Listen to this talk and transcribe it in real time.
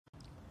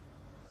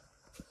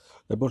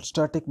About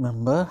static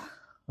member,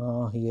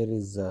 here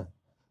is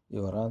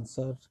your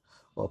answer.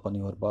 Open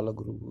your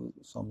Balaguru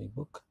Swami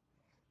book.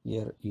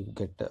 Here you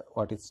get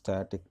what is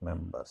static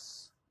members.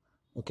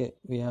 Okay,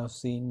 we have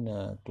seen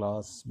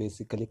class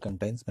basically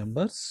contains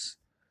members.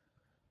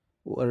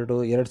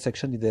 ಎರಡು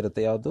section ಇದೆ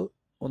ಇರುತ್ತೆ. ಯಾವುದು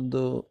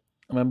ಒಂದು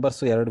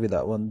members ಎರಡು ವಿಧ,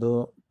 ಒಂದು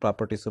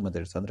properties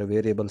methods, ಅಂದರೆ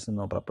variables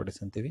ನಾವು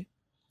ಪ್ರಾಪರ್ಟೀಸ್ ಅಂತೀವಿ,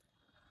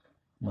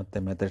 ಮತ್ತು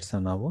ಮೆಥಡ್ಸ್ನ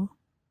ನಾವು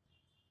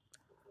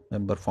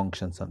ಮೆಂಬರ್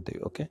ಫಂಕ್ಷನ್ಸ್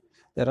ಅಂತೀವಿ. Okay,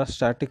 there are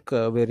static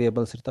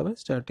variables ಇರ್ತವೆ,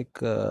 ಸ್ಟ್ಯಾಟಿಕ್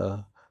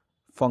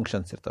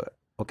ಫಂಕ್ಷನ್ಸ್ ಇರ್ತವೆ.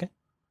 ಓಕೆ,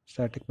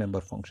 ಸ್ಟ್ಯಾಟಿಕ್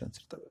ಮೆಂಬರ್ ಫಂಕ್ಷನ್ಸ್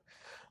ಇರ್ತವೆ.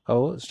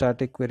 ಅವು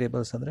ಸ್ಟ್ಯಾಟಿಕ್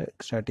ವೇರಿಯೇಬಲ್ಸ್ ಅಂದರೆ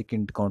ಸ್ಟ್ಯಾಟಿಕ್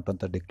ಇಂಟ್ ಕೌಂಟ್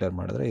ಅಂತ ಡಿಕ್ಲೇರ್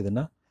ಮಾಡಿದ್ರೆ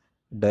ಇದನ್ನು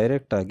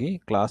ಡೈರೆಕ್ಟಾಗಿ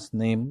ಕ್ಲಾಸ್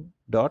ನೇಮ್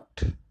ಡಾಟ್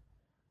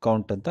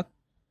ಕೌಂಟ್ ಅಂತ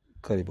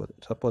ಕರಿಬೋದು.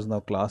 ಸಪೋಸ್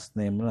ನಾವು ಕ್ಲಾಸ್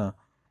ನೇಮ್ನ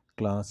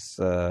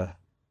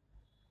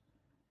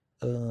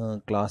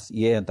ಕ್ಲಾಸ್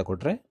ಎ ಅಂತ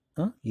ಕೊಟ್ಟರೆ,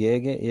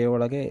 ಎಗೆ ಎ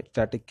ಒಳಗೆ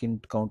ಸ್ಟ್ಯಾಟಿಕ್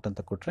ಇಂಟ್ ಕೌಂಟ್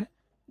ಅಂತ ಕೊಟ್ಟರೆ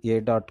ಎ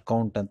ಡಾಟ್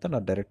ಕೌಂಟ್ ಅಂತ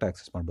ನಾವು ಡೈರೆಕ್ಟ್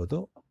ಆಕ್ಸೆಸ್ ಮಾಡ್ಬೋದು.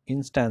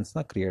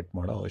 ಇನ್ಸ್ಟ್ಯಾನ್ಸ್ನ ಕ್ರಿಯೇಟ್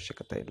ಮಾಡೋ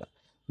ಅವಶ್ಯಕತೆ ಇಲ್ಲ.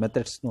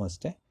 ಮೆಥಡ್ಸ್ನೂ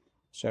ಅಷ್ಟೇ,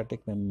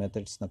 ಸ್ಟ್ಯಾಟಿಕ್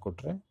ಮೆಥಡ್ಸ್ನ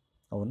ಕೊಟ್ಟರೆ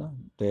ಅವನ್ನ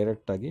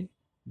ಡೈರೆಕ್ಟಾಗಿ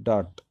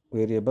dot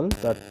variable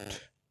dot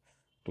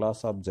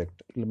class object,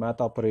 ಇಲ್ಲಿ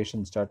math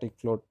operation static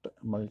float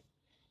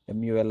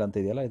MUL ಅಂತ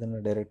ಇದೆಯಲ್ಲ, ಇದನ್ನು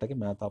ಡೈರೆಕ್ಟಾಗಿ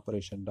ಮ್ಯಾಥ್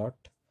ಆಪರೇಷನ್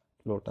ಡಾಟ್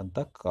ಫ್ಲೋಟ್ ಅಂತ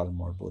ಕಾಲ್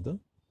ಮಾಡ್ಬೋದು.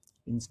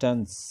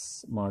 ಇನ್ಸ್ಟ್ಯಾನ್ಸ್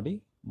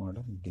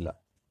ಮಾಡೋಂಗಿಲ್ಲ.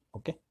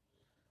 ಓಕೆ,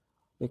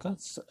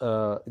 ಬಿಕಾಸ್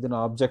ಇದನ್ನು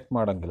ಆಬ್ಜೆಕ್ಟ್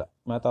ಮಾಡೋಂಗಿಲ್ಲ.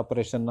 Math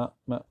ಆಪರೇಷನ್ನ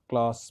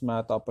class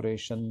math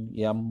operation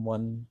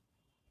M1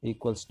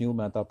 equals new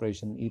math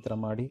operation ಈ ಥರ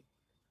ಮಾಡಿ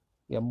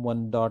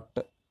M1 ಡಾಟ್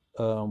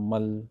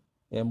ಮಲ್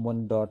M1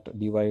 ಡಾಟ್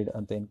ಡಿವೈಡ್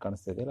ಅಂತ ಏನು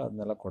ಕಾಣಿಸ್ತಾ ಇದೆಯಲ್ಲ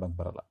ಅದನ್ನೆಲ್ಲ ಕೊಡೋಕ್ಕೆ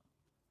ಬರಲ್ಲ.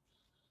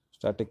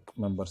 ಸ್ಟ್ಯಾಟಿಕ್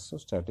ಮೆಂಬರ್ಸು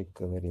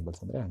ಸ್ಟ್ಯಾಟಿಕ್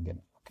ವೇರಿಯೇಬಲ್ಸ್ ಅಂದರೆ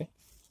ಹಾಗೇನೆ. Okay,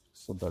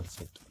 so that's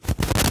it.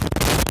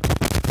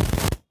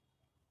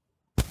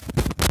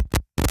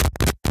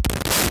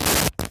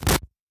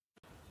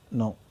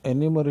 Now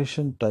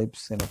enumeration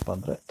types ಏನಪ್ಪ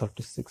ಅಂದರೆ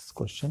 36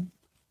 question.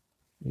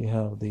 We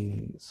have the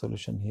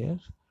solution here.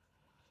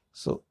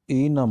 So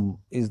enum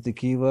is the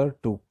keyword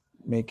to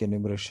make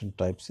enumeration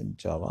types in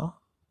Java.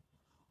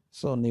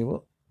 So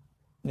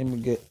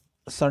ನಿಮಗೆ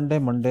ಸಂಡೇ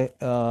ಮಂಡೇ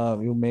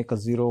ಯು ಮೇಕ್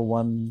 0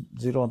 1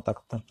 0 ಅಂತ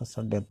ಹಾಕ್ತಾ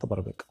Sunday ಅಂತ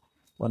ಬರಬೇಕು,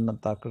 1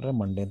 ಅಂತ ಹಾಕಿದ್ರೆ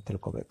ಮಂಡೇ ಅಂತ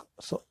ತಿಳ್ಕೊಬೇಕು.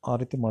 ಸೊ ಆ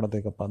ರೀತಿ ಮಾಡೋದು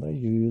ಹೇಗಪ್ಪ ಅಂದರೆ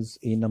you use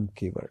enum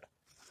keyword.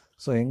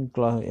 So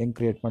ಹೆಂಗೆ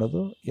ಕ್ರಿಯೇಟ್ ಮಾಡೋದು,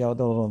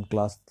 ಯಾವುದಾದ್ರು ಒಂದು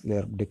ಕ್ಲಾಸ್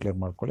ಡಿಕ್ಲೇರ್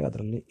ಮಾಡ್ಕೊಳ್ಳಿ,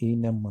 ಅದರಲ್ಲಿ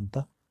enum ಅಂತ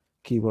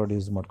ಕೀವರ್ಡ್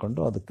ಯೂಸ್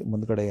ಮಾಡಿಕೊಂಡು ಅದಕ್ಕೆ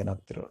ಮುಂದ್ಗಡೆ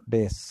ಏನಾಗ್ತಿರೋ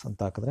ಡೇಸ್ ಅಂತ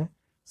ಹಾಕಿದ್ರೆ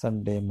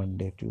ಸಂಡೇ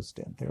ಮಂಡೇ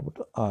ಟ್ಯೂಸ್ಡೇ ಅಂತ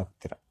ಹೇಳ್ಬಿಟ್ಟು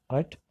ಹಾಕ್ತೀರ.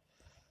 Right.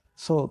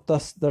 So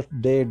Dus that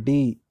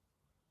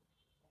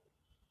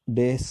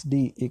days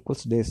D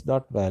equals days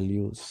dot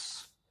values.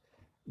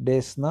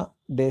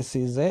 Days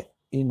is A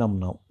enum.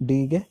 ನಾವು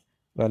ಡಿಗೆ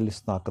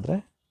ವ್ಯಾಲ್ಯೂಸ್ನ ಹಾಕಿದ್ರೆ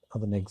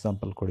ಅದನ್ನು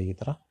ಎಕ್ಸಾಂಪಲ್ ಕೊಡಿ ಈ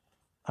ಥರ,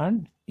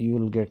 and you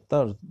will get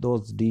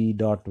those D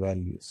dot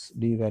values.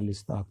 D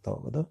ವ್ಯಾಲ್ಯೂಸ್ನ ಹಾಕ್ತಾ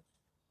ಹೋಗೋದು.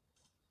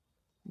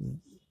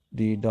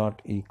 D dot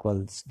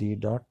equals D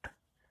dot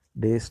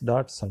days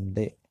dot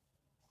Sunday.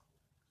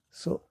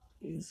 So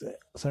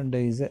Sunday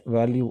is A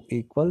value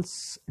equals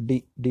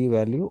D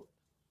value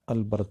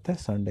ಅಲ್ಲಿ ಬರುತ್ತೆ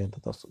ಸಂಡೇ ಅಂತ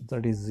ತೋರಿಸೋದು.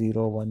 ದಟ್ ಈಸ್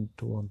 0 1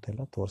 2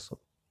 ಅಂತೆಲ್ಲ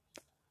ತೋರಿಸೋದು.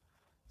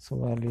 So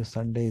value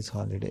Sunday is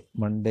holiday,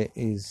 Monday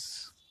is,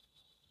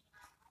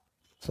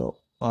 so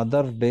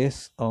other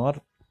days R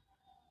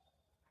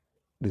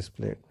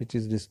displayed, which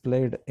is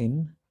displayed in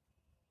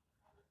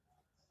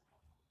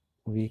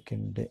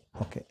weekend day.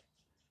 Okay,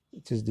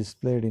 which is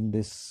displayed in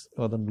this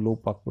adon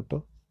loop hakbittu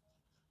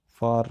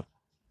for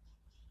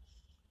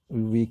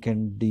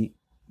weekend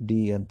d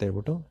anta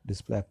helbittu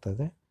display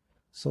ಆಗ್ತದೆ.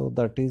 So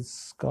that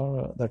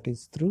is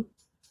through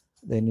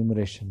the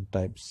enumeration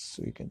types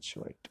we can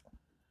show it.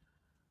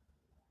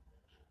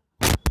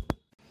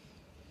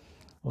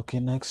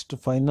 Okay, next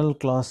final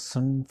class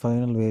and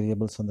final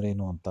variables ಅಂದ್ರೆ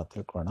ಏನು ಅಂತ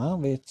ತಿಳ್ಕೊಳ್ಳೋಣ.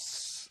 which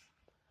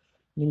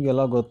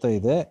ನಿಮಗೆಲ್ಲ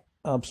ಗೊತ್ತಿದೆ.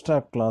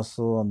 Abstract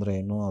class ಅಂದರೆ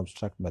ಏನು,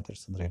 abstract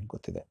methods ಅಂದರೆ ಏನು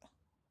ಗೊತ್ತಿದೆ.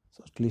 So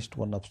at least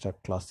one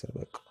abstract class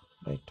ಇರಬೇಕು.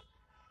 Right,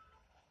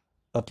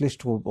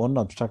 at least one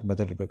abstract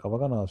method ಇರಬೇಕು,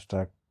 ಅವಾಗ ನಾವು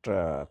ಅಬ್ಸ್ಟ್ರಾಕ್ಟ್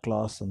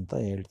ಕ್ಲಾಸ್ ಅಂತ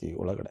ಹೇಳ್ತೀವಿ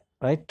ಒಳಗಡೆ.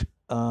 ರೈಟ್,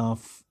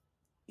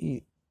 ಈ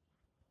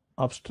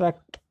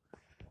ಅಬ್ಸ್ಟ್ರಾಕ್ಟ್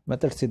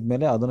ಮೆಥಡ್ಸ್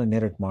ಇದ್ಮೇಲೆ ಅದನ್ನು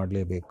ಇನ್ಹೆರಿಟ್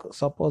ಮಾಡಲೇಬೇಕು.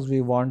 Suppose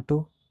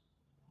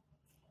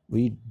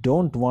we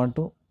don't want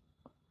to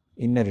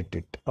inherit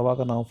it,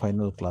 ಅವಾಗ ನಾವು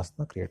ಫೈನಲ್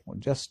ಕ್ಲಾಸ್ನ ಕ್ರಿಯೇಟ್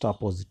ಮಾಡಿ. ಜಸ್ಟ್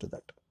ಆಪೋಸಿಟ್ ಟು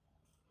ದಟ್,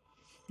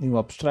 ನೀವು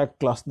ಅಬ್ಸ್ಟ್ರಾಕ್ಟ್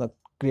ಕ್ಲಾಸ್ನ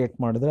ಕ್ರಿಯೇಟ್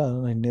ಮಾಡಿದ್ರೆ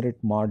ಅದನ್ನು ಇನ್ಹೆರಿಟ್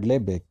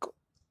ಮಾಡಲೇಬೇಕು.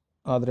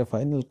 ಆದರೆ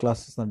ಫೈನಲ್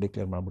ಕ್ಲಾಸಸ್ನ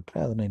ಡಿಕ್ಲೇರ್ ಮಾಡಿಬಿಟ್ರೆ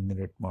ಅದನ್ನು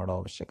ಇನ್ಹೆರಿಟ್ ಮಾಡೋ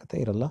ಅವಶ್ಯಕತೆ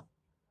ಇರಲ್ಲ.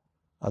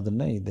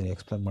 ಅದನ್ನು ಇದನ್ನು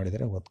ಎಕ್ಸ್ಪ್ಲೇನ್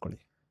ಮಾಡಿದರೆ ಓದ್ಕೊಳ್ಳಿ.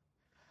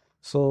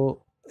 ಸೊ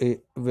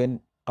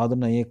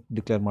ಅದನ್ನು ಹೇಗೆ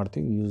ಡಿಕ್ಲೇರ್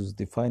ಮಾಡ್ತೀವಿ, ಯೂಸ್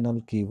ದಿ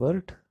ಫೈನಲ್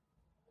ಕೀವರ್ಡ್.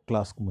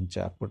 ಕ್ಲಾಸ್ಗೆ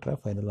ಮುಂಚೆ ಹಾಕ್ಬಿಟ್ರೆ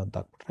ಫೈನಲ್ ಅಂತ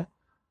ಹಾಕ್ಬಿಟ್ರೆ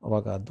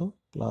ಅವಾಗ ಅದು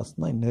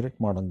ಕ್ಲಾಸ್ನ ಇನ್ಹೆರಿಟ್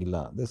ಮಾಡೋಂಗಿಲ್ಲ.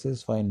 ದಿಸ್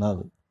ಈಸ್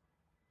ಫೈನಲ್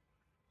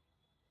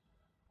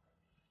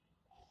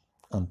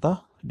ಅಂತ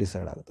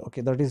ಡಿಸೈಡ್ ಆಗುತ್ತೆ. Okay,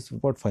 that is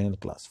what final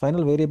class.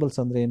 Final variables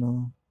ಅಂದರೆ ಏನು?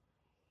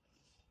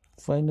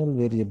 ಫೈನಲ್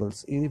ವೇರಿಯೇಬಲ್ಸ್,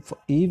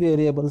 ಈ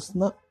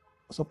ವೇರಿಯೇಬಲ್ಸ್ನ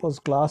ಸಪೋಸ್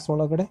ಕ್ಲಾಸ್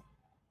ಒಳಗಡೆ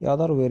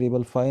ಯಾವ್ದಾದ್ರು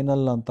ವೇರಿಯೇಬಲ್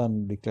ಫೈನಲ್ ಅಂತ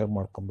declare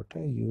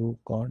ಮಾಡ್ಕೊಂಬಿಟ್ರೆ you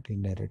can't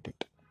inherit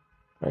it.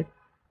 Right.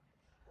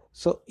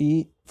 So ಈ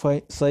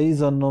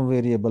ಸೈಜ್ ಅನ್ನೋ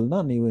ವೇರಿಯೇಬಲ್ನ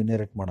ನೀವು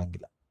ಇನ್ಹೆರಿಟ್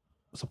ಮಾಡೋಂಗಿಲ್ಲ.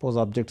 ಸಪೋಸ್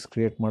ಆಬ್ಜೆಕ್ಟ್ಸ್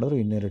ಕ್ರಿಯೇಟ್ ಮಾಡಿದ್ರು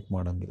ಇನ್ಹೆರಿಟ್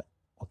ಮಾಡೋಂಗಿಲ್ಲ.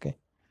 ಓಕೆ,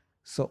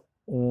 ಸೊ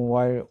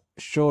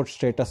ಶೋ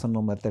ಸ್ಟೇಟಸ್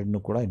ಅನ್ನೋ ಮೆಥಡ್ನು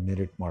ಕೂಡ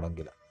ಇನ್ಹೆರಿಟ್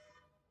ಮಾಡೋಂಗಿಲ್ಲ.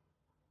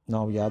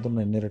 ನಾವು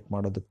ಯಾವುದನ್ನು ಇನ್ಹೆರಿಟ್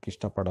ಮಾಡೋದಕ್ಕೆ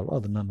ಇಷ್ಟಪಡಲ್ವೋ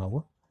ಅದನ್ನು ನಾವು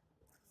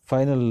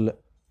ಫೈನಲ್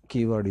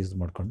ಕೀವರ್ಡ್ ಯೂಸ್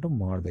ಮಾಡಿಕೊಂಡು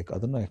ಮಾಡಬೇಕು.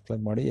 ಅದನ್ನು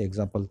ಎಕ್ಸ್ಪ್ಲೈನ್ ಮಾಡಿ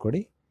ಎಕ್ಸಾಂಪಲ್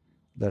ಕೊಡಿ.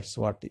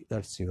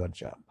 That's your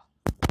job.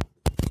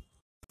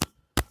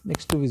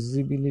 Next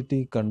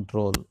visibility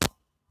control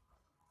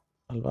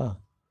ಅಲ್ವಾ.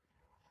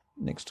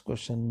 ನೆಕ್ಸ್ಟ್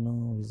ಕ್ವಶನ್ನು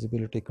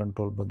ವಿಸಿಬಿಲಿಟಿ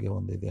ಕಂಟ್ರೋಲ್ ಬಗ್ಗೆ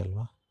ಒಂದಿದೆ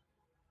ಅಲ್ವಾ.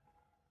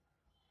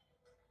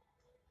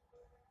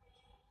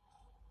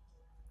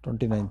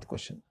 29th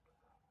question.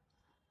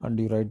 And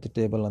you right the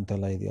table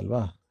ಅಂತೆಲ್ಲ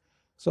ಇದೆಯಲ್ವಾ.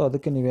 ಸೊ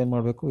ಅದಕ್ಕೆ ನೀವೇನು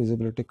ಮಾಡಬೇಕು,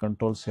 ವಿಸಿಬಿಲಿಟಿ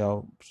ಕಂಟ್ರೋಲ್ಸ್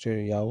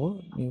ಯಾವ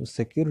ನೀವು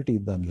security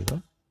ಇದ್ದಂಗಿದು.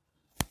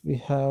 We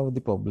have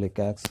the public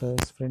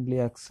access, friendly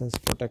access,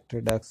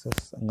 protected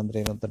access. ಹಂಗಂದ್ರೆ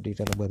ಏನು ಅಂತ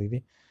ಡೀಟೇಲ್ ಬರೀರಿ.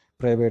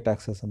 ಪ್ರೈವೇಟ್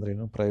ಆ್ಯಕ್ಸಸ್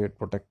ಅಂದ್ರೇನು, ಪ್ರೈವೇಟ್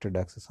ಪ್ರೊಟೆಕ್ಟೆಡ್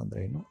ಆ್ಯಕ್ಸಸ್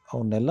ಅಂದರೆ ಏನು,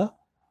 ಅವನ್ನೆಲ್ಲ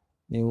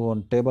ನೀವು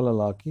ಒಂದು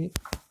ಟೇಬಲಲ್ಲಿ ಹಾಕಿ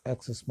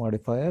access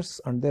modifiers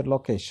and there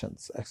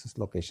locations, access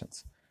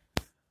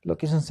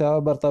locations ಯಾವ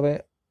ಬರ್ತವೆ.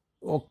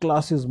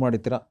 ಕ್ಲಾಸ್ ಯೂಸ್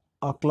ಮಾಡಿರ್ತೀರ,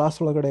 ಆ ಕ್ಲಾಸ್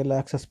ಒಳಗಡೆ ಎಲ್ಲ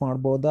ಆ್ಯಕ್ಸಸ್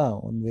ಮಾಡ್ಬೋದಾ,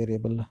 ಒಂದು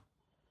ವೇರಿಯೇಬಲ್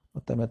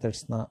ಮತ್ತು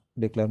ಮೆಥಡ್ಸ್ನ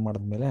ಡಿಕ್ಲೇರ್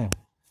ಮಾಡಿದ್ಮೇಲೆ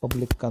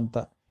ಪಬ್ಲಿಕ್ ಅಂತ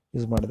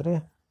ಯೂಸ್ ಮಾಡಿದ್ರೆ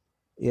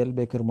ಎಲ್ಲಿ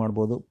ಬೇಕಾದ್ರೂ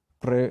ಮಾಡ್ಬೋದು.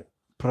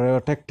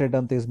 ಪ್ರೊಟೆಕ್ಟೆಡ್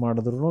ಅಂತ ಯೂಸ್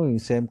ಮಾಡಿದ್ರು ಈ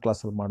ಸೇಮ್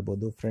ಕ್ಲಾಸಲ್ಲಿ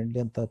ಮಾಡ್ಬೋದು. ಫ್ರೆಂಡ್ಲಿ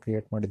ಅಂತ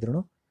ಕ್ರಿಯೇಟ್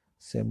ಮಾಡಿದ್ರು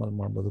ಸೇಮಲ್ಲಿ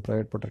ಮಾಡ್ಬೋದು.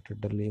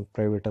 ಪ್ರೊಟೆಕ್ಟೆಡಲ್ಲಿ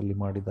ಪ್ರೈವೇಟಲ್ಲಿ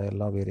ಮಾಡಿದ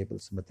ಎಲ್ಲ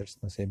ವೇರಿಯೇಬಲ್ಸ್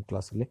ಮೆಥಡ್ಸ್ನ ಸೇಮ್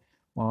ಕ್ಲಾಸಲ್ಲಿ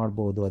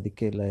ಮಾಡ್ಬೋದು.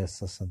 ಅದಕ್ಕೆ ಇಲ್ಲ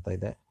ಎಸ್ ಅಂತ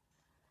ಇದೆ.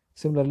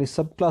 Similarly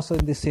sub class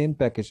in the same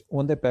package,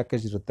 ಒಂದೇ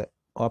ಪ್ಯಾಕೇಜ್ ಇರುತ್ತೆ,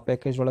 ಆ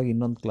ಪ್ಯಾಕೇಜ್ ಒಳಗೆ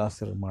ಇನ್ನೊಂದು ಕ್ಲಾಸ್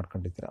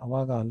ಮಾಡ್ಕೊಂಡಿರ್ತೀರ,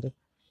 ಅವಾಗ ಅಲ್ಲಿ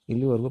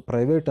ಇಲ್ಲಿವರೆಗೂ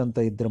ಪ್ರೈವೇಟ್ ಅಂತ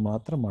ಇದ್ದರೆ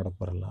ಮಾತ್ರ ಮಾಡೋಕ್ಕೆ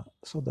ಬರಲ್ಲ.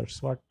 So that's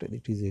what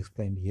it is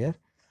explained here.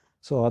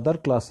 So other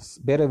classes,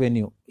 ಬೇರೆ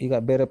ವೆನ್ಯೂ, ಈಗ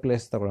ಬೇರೆ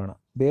ಪ್ಲೇಸ್ ತಗೊಳ್ಳೋಣ,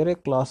 ಬೇರೆ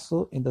class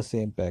in the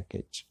same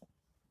package.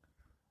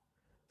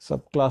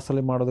 ಸಬ್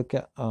ಕ್ಲಾಸಲ್ಲಿ ಮಾಡೋದಕ್ಕೆ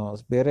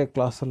ಬೇರೆ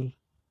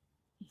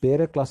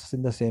classes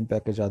in the same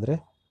package ಆದರೆ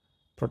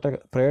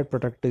ಪ್ರೈವೇಟ್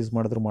ಪ್ರೊಟೆಕ್ಟ್ ಯೂಸ್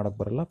ಮಾಡಿದ್ರು ಮಾಡೋಕ್ಕೆ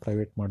ಬರಲ್ಲ,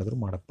 ಪ್ರೈವೇಟ್ ಮಾಡಿದ್ರು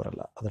ಮಾಡೋಕ್ಕೆ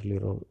ಬರಲ್ಲ,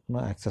 ಅದರಲ್ಲಿರೋನ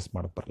ಆ್ಯಕ್ಸಸ್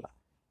ಮಾಡೋಕ್ಕೆ ಬರಲ್ಲ.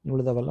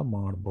 ಉಳಿದವೆಲ್ಲ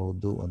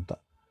ಮಾಡ್ಬೋದು ಅಂತ.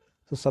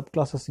 So sub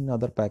classes in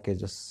other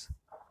packages,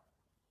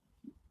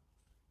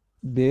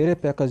 ಬೇರೆ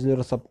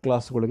ಪ್ಯಾಕೇಜಲ್ಲಿರೋ ಸಬ್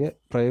ಕ್ಲಾಸ್ಗಳಿಗೆ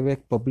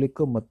ಪ್ರೈವೇಟ್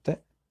ಪಬ್ಲಿಕ್ಕು ಮತ್ತು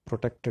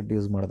ಪ್ರೊಟೆಕ್ಟೆಡ್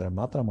ಯೂಸ್ ಮಾಡಿದ್ರೆ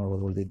ಮಾತ್ರ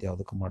ಮಾಡ್ಬೋದು. ಉಳಿದಿದ್ದು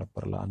ಯಾವುದಕ್ಕೂ ಮಾಡೋಕ್ಕೆ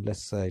ಬರಲ್ಲ.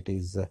 Unless it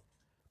is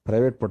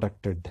private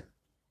protected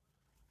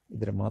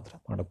ಇದ್ರೆ ಮಾತ್ರ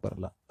ಮಾಡೋಕ್ಕೆ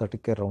ಬರಲ್ಲ.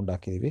 ಅದಕ್ಕೆ ರೌಂಡ್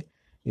ಹಾಕಿದ್ದೀವಿ.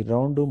 ಈ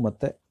ರೌಂಡು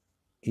ಮತ್ತು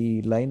ಈ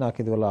ಲೈನ್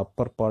ಹಾಕಿದ್ವಲ್ಲ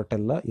ಅಪ್ಪರ್ ಪಾರ್ಟ್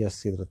ಎಲ್ಲ ಎಸ್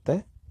ಇರುತ್ತೆ,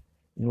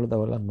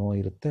 ಉಳಿದವೆಲ್ಲ ನೋ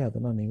ಇರುತ್ತೆ.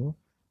 ಅದನ್ನು ನೀವು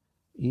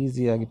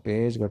ಈಸಿಯಾಗಿ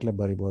ಪೇಜ್ ಗಟ್ಟಲೆ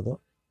ಬರಿಬೋದು.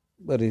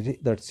 ಬರೀರಿ,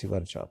 that's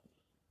your job.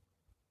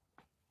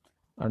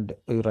 And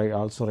you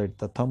also right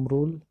the thumb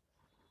rule.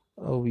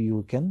 You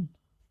can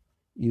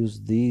use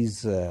these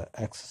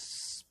access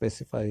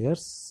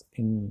specifiers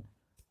in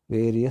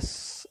various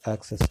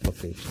access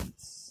locations.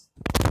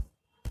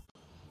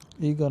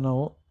 ಈಗ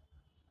ನಾವು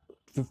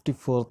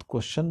 54th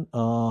question,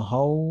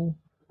 how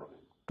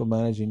to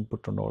manage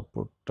input and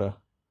output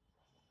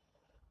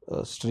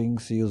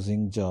strings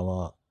using Java.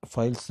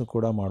 Files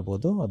ಕೂಡ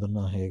ಮಾಡ್ಬೋದು,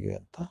 ಅದನ್ನು ಹೇಗೆ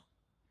ಅಂತ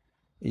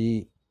ಈ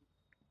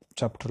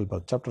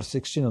chapter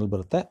 16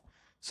 ಬರುತ್ತೆ.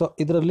 So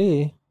ಇದರಲ್ಲಿ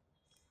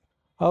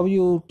how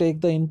you take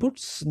the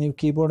inputs, ನೀವು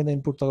ಕೀಬೋರ್ಡಿಂದ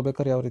ಇನ್ಪುಟ್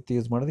ತೊಗೋಬೇಕಾದ್ರೆ ಯಾವ ರೀತಿ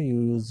ಯೂಸ್ ಮಾಡಿದ್ರೆ, ಯು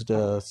ಯೂಸ್ಡ್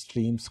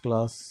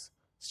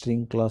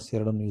ಸ್ಟ್ರಿಂಗ್ ಕ್ಲಾಸ್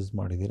ಎರಡನ್ನು ಯೂಸ್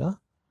ಮಾಡಿದ್ದೀರಾ.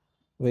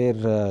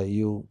 Where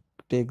you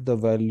take the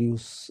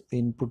values,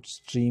 input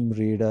stream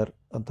reader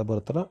ಅಂತ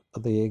ಬರುತ್ತಲ್ಲ,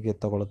 ಅದು ಹೇಗೆ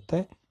ತಗೊಳುತ್ತೆ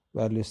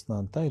ವ್ಯಾಲ್ಯೂಸ್ನ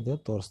ಅಂತ ಇದು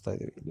ತೋರಿಸ್ತಾ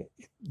ಇದ್ದೀವಿ ಇಲ್ಲಿ.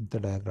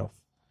 The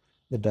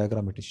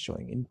diagram it is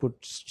showing.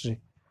 Input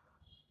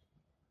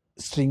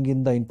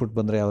ಸ್ಟ್ರಿಂಗಿಂದ input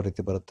ಬಂದರೆ ಯಾವ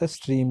ರೀತಿ ಬರುತ್ತೆ,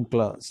 ಸ್ಟ್ರೀಮ್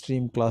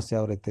ಕ್ಲಾಸ್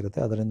ಯಾವ ರೀತಿ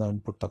ಇರುತ್ತೆ, ಅದರಿಂದ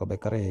ಇನ್ಪುಟ್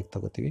ತೊಗೋಬೇಕಾದ್ರೆ ಹೇಗೆ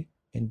ತಗೋತೀವಿ.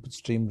 ಇನ್ಪುಟ್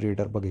ಸ್ಟ್ರೀಮ್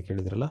ರೀಡರ್ ಬಗ್ಗೆ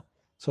ಕೇಳಿದ್ರಲ್ಲ.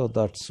 So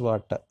that's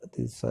what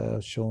this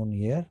shown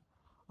here.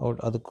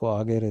 ಅದಕ್ಕೂ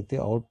ಹಾಗೆ ರೀತಿ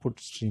ಔಟ್ಪುಟ್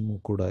ಸ್ಟ್ರೀಮು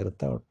ಕೂಡ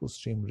ಇರುತ್ತೆ. Output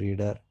stream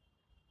reader,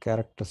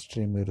 character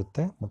stream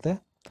ಇರುತ್ತೆ, ಮತ್ತು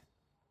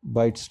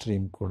ಬೈಟ್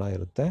ಸ್ಟ್ರೀಮ್ ಕೂಡ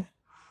ಇರುತ್ತೆ.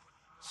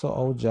 So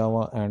how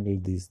Java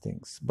handle these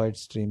things. Byte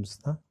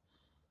ಸ್ಟ್ರೀಮ್ಸ್ನ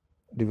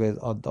device,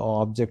 the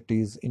object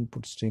is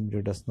input stream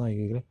ರೀಡರ್ಸ್ನ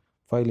ಈಗಲೇ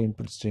file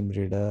input stream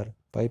reader,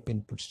 pipe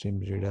input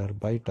stream reader,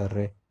 byte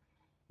ಅರ್ರೇ,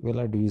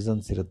 ಇವೆಲ್ಲ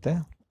divisions ಇರುತ್ತೆ.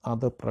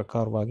 ಅದರ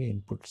ಪ್ರಕಾರವಾಗಿ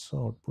ಇನ್ಪುಟ್ಸು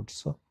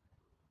ಔಟ್ಪುಟ್ಸು,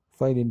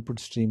 ಫೈಲ್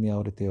ಇನ್ಪುಟ್ ಸ್ಟ್ರೀಮ್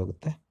ಯಾವ ರೀತಿ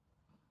ಹೋಗುತ್ತೆ,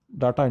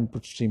 ಡಾಟಾ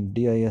ಇನ್ಪುಟ್ ಸ್ಟ್ರೀಮ್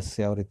DIS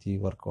ಯಾವ ರೀತಿ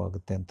ವರ್ಕ್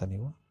ಆಗುತ್ತೆ ಅಂತ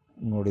ನೀವು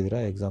ನೋಡಿದಿರ,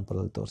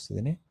 ಎಕ್ಸಾಂಪಲಲ್ಲಿ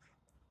ತೋರಿಸಿದ್ದೀನಿ.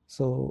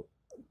 So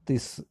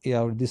this you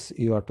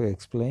have to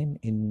explain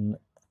in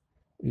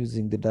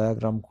using the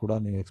diagram ಕೂಡ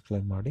ನೀವು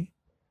ಎಕ್ಸ್ಪ್ಲೈನ್ ಮಾಡಿ.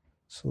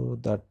 So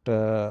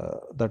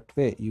that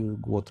way you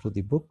go through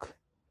the book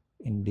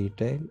in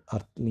detail.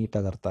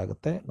 ನೀಟಾಗಿ ಅರ್ಥ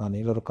ಆಗುತ್ತೆ. ನಾನು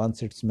ಹೇಳೋರು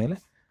ಕಾನ್ಸೆಪ್ಟ್ಸ್ ಮೇಲೆ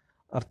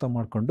ಅರ್ಥ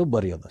ಮಾಡಿಕೊಂಡು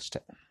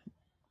ಬರೆಯೋದಷ್ಟೇ.